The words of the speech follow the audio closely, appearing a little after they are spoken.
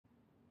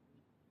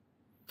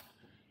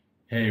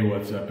Hey,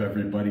 what's up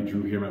everybody?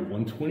 Drew here. I'm at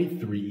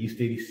 123 East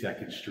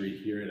 82nd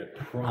Street here at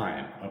a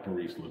prime Upper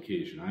East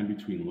location. I'm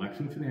between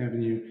Lexington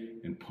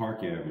Avenue and Park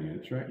Avenue.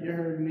 That's right, you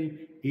heard me,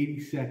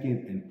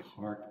 82nd and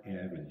Park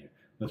Avenue.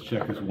 Let's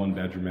check this one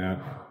bedroom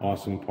out.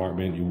 Awesome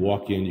apartment. You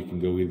walk in, you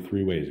can go either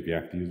three ways. If you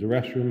have to use the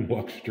restroom,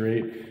 walk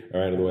straight. All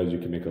right, otherwise you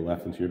can make a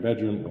left into your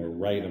bedroom or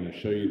right. I'm gonna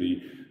show you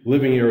the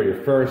living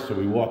area first. So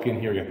we walk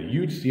in here, we got the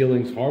huge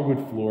ceilings,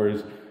 hardwood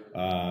floors,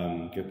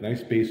 get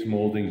nice base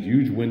moldings,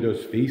 huge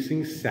windows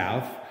facing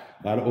south,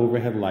 a lot of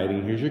overhead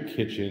lighting. Here's your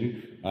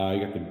kitchen.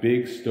 You got the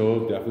big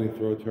stove, definitely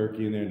throw a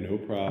turkey in there, no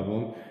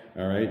problem.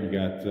 All right, you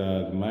got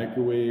the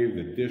microwave,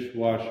 the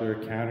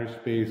dishwasher, counter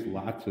space,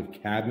 lots of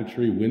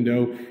cabinetry,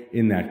 window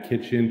in that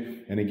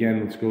kitchen. And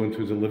again, let's go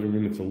into the living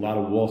room. It's a lot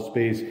of wall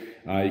space. You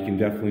can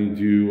definitely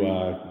do,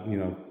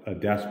 a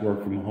desk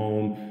work from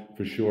home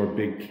for sure.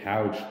 Big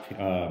couch,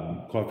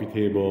 coffee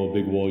table,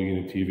 big wall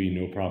unit TV,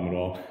 no problem at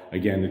all.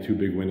 Again, the two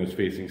big windows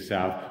facing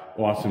south.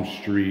 Awesome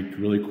street,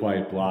 really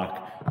quiet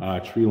block,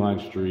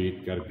 tree-lined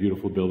street. Got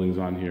beautiful buildings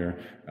on here,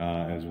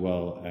 as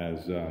well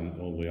as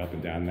all the way up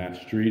and down that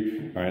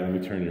street. All right, let me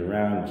turn you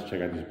around. Let's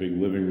check out this big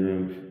living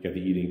room. Got the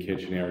eating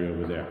kitchen area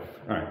over there.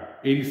 All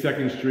right,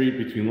 82nd Street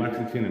between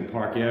Lexington and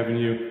Park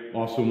Avenue.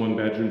 Also one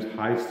bedrooms,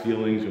 high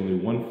ceilings, only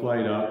one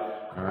flight up.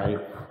 All right,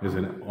 there's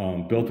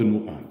an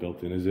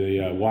built-in is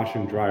a washer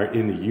and dryer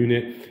in the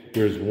unit.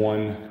 There's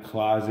one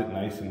closet,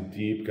 nice and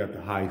deep. Got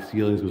the high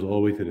ceilings, goes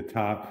all the way to the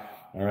top.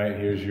 All right,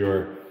 here's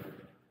your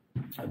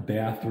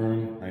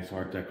bathroom, nice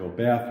Art Deco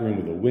bathroom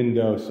with a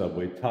window,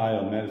 subway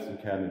tile, medicine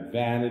cabinet,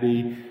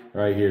 vanity.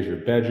 All right, here's your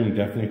bedroom,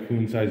 definitely a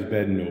queen size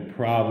bed, no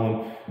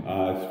problem.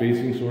 It's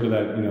facing sort of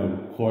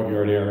that,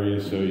 courtyard area,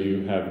 so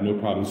you have no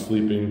problem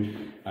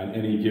sleeping on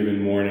any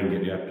given morning.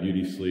 Get you up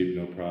beauty sleep,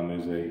 no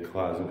problem. There's a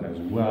closet as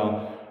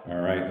well. All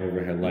right,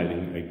 overhead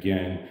lighting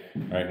again.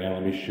 All right, now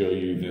let me show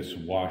you this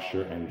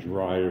washer and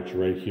dryer. It's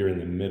right here in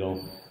the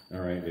middle. All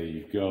right, there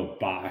you go.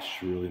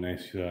 Bosch, really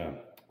nice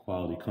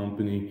quality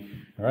company.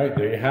 All right,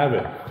 there you have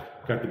it.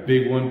 Got the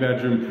big one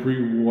bedroom,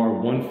 pre-war,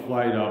 one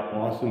flight up,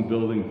 awesome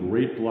building,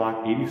 great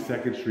block,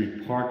 82nd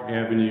Street, Park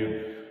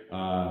Avenue.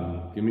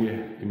 Give me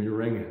a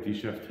ring at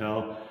D-Chef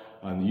Tell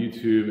on the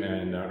YouTube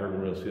and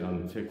Urban Real Estate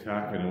on the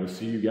TikTok, and I will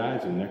see you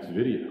guys in the next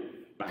video.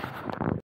 Bye.